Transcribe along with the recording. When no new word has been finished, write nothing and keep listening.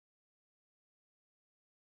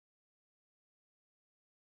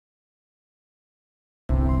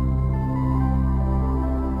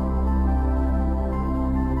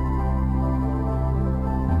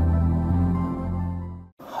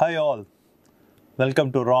Hi all,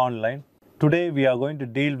 welcome to Raaonline. Today we are going to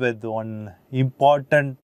deal with one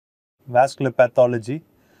important vascular pathology,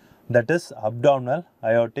 that is abdominal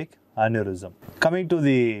aortic aneurysm. Coming to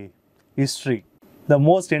the history, the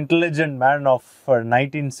most intelligent man of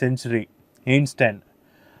 19th century, Einstein,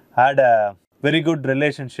 had a very good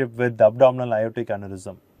relationship with the abdominal aortic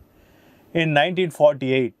aneurysm. In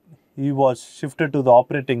 1948, he was shifted to the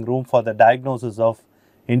operating room for the diagnosis of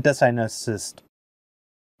intestinal cyst.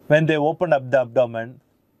 When they opened up the abdomen,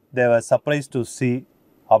 they were surprised to see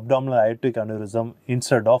abdominal aortic aneurysm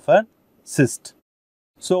instead of a cyst.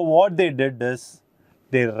 So what they did is,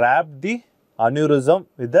 they wrapped the aneurysm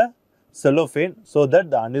with a cellophane so that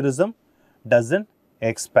the aneurysm doesn't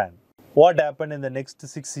expand. What happened in the next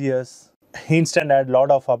 6 years? Einstein had a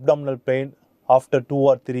lot of abdominal pain after 2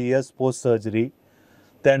 or 3 years post-surgery.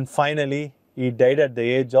 Then finally, he died at the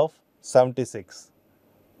age of 76.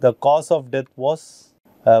 The cause of death was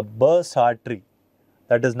a burst artery.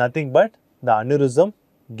 That is nothing but the aneurysm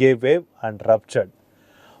gave way and ruptured.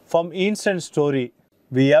 From Einstein's story,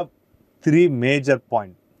 we have 3 major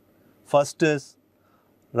points. First is,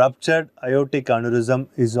 ruptured aortic aneurysm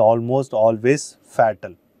is almost always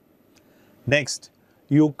fatal. Next,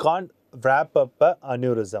 you can't wrap up an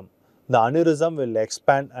aneurysm. The aneurysm will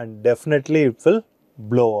expand and definitely it will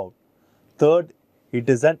blow out. Third,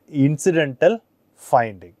 it is an incidental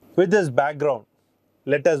finding. With this background,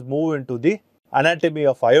 let us move into the anatomy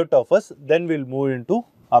of aorta first, then we'll move into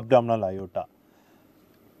abdominal aorta.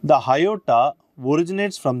 The aorta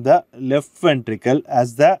originates from the left ventricle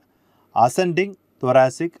as the ascending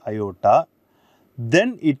thoracic aorta.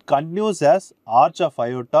 Then it continues as arch of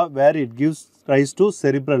aorta where it gives rise to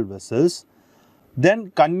cerebral vessels. Then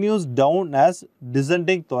continues down as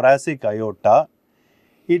descending thoracic aorta.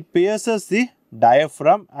 It pierces the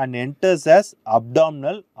diaphragm and enters as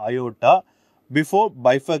abdominal aorta before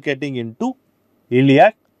bifurcating into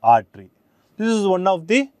iliac artery. This is one of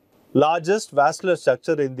the largest vascular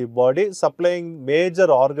structure in the body, supplying major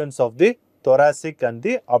organs of the thoracic and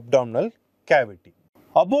the abdominal cavity.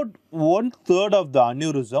 About 1/3 of the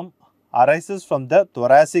aneurysm arises from the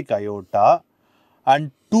thoracic aorta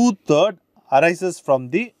and 2/3 arises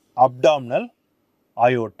from the abdominal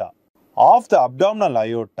aorta. Of the abdominal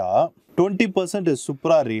aorta, 20% is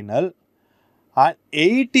suprarenal and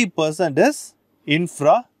 80% is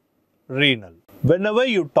infrarenal. Whenever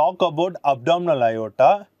you talk about abdominal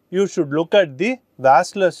aorta, you should look at the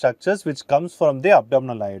vascular structures which comes from the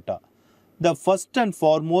abdominal aorta. The first and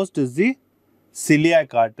foremost is the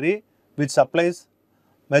celiac artery, which supplies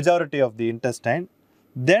majority of the intestine.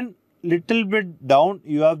 Then little bit down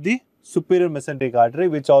you have the superior mesenteric artery,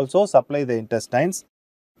 which also supply the intestines.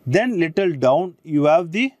 Then little down you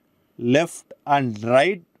have the left and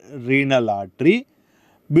right renal artery.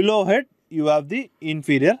 Below it you have the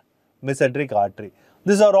inferior mesenteric artery.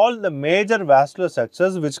 These are all the major vascular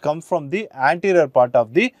structures which come from the anterior part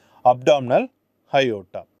of the abdominal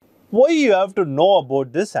aorta. Why you have to know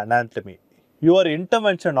about this anatomy? Your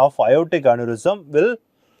intervention of aortic aneurysm will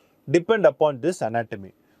depend upon this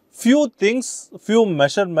anatomy. Few things, few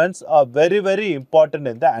measurements are very important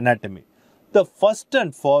in the anatomy. The first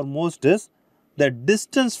and foremost is the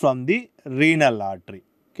distance from the renal artery.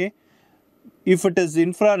 Okay. If it is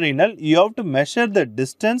infrarenal, you have to measure the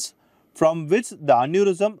distance from which the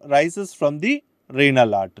aneurysm rises from the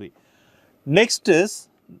renal artery. Next is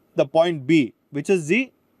the point B, which is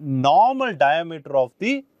the normal diameter of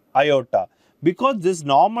the aorta. Because this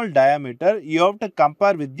normal diameter, you have to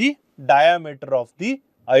compare with the diameter of the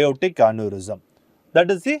aortic aneurysm.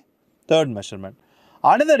 That is the third measurement.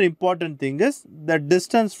 Another important thing is the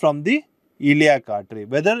distance from the iliac artery,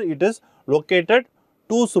 whether it is located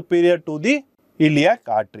too superior to the iliac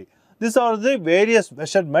artery. These are the various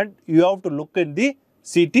measurements you have to look in the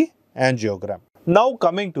CT angiogram. Now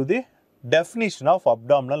coming to the definition of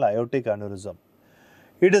abdominal aortic aneurysm.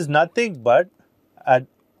 It is nothing but an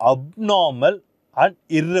abnormal and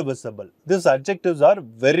irreversible. These adjectives are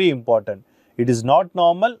very important. It is not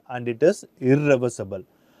normal and it is irreversible.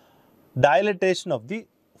 Dilatation of the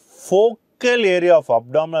focal area of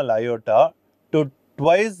abdominal aorta to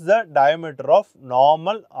twice the diameter of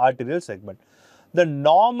normal arterial segment. The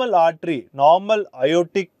normal artery, normal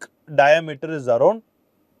aortic diameter is around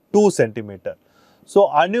 2 cm. So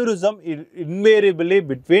aneurysm is invariably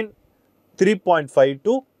between 3.5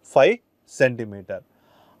 to 5 cm.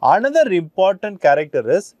 Another important character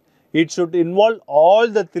is it should involve all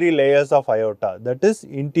the 3 layers of aorta, that is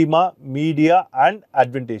intima, media and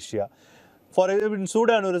adventitia. For in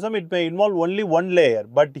pseudoaneurysm, it may involve only one layer,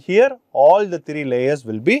 but here all the 3 layers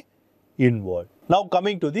will be involved. Now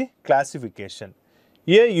coming to the classification.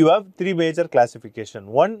 Here you have three major classification.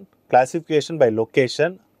 One, classification by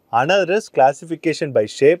location, another is classification by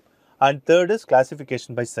shape, and third is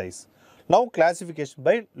classification by size. Now classification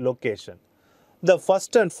by location. The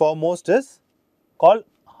first and foremost is called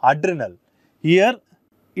adrenal. Here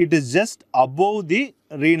it is just above the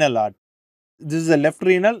renal artery. This is a left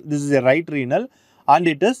renal, this is a right renal, and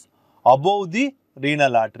it is above the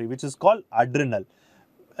renal artery, which is called adrenal.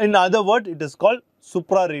 In other words, it is called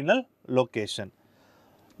suprarenal location.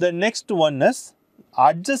 The next one is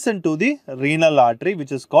adjacent to the renal artery,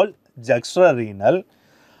 which is called juxtarenal,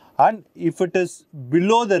 and if it is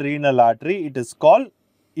below the renal artery, it is called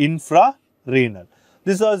infrarenal.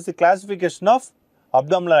 This was the classification of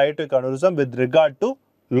abdominal aortic aneurysm with regard to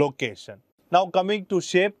location. Now coming to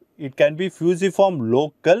shape, it can be fusiform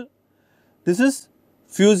local. This is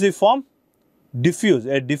fusiform diffuse,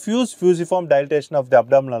 a diffuse fusiform dilatation of the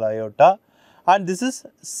abdominal aorta, and this is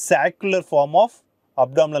saccular form of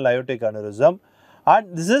abdominal aortic aneurysm,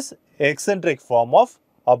 and this is eccentric form of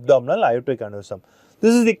abdominal aortic aneurysm.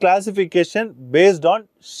 This is the classification based on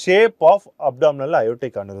shape of abdominal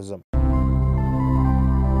aortic aneurysm.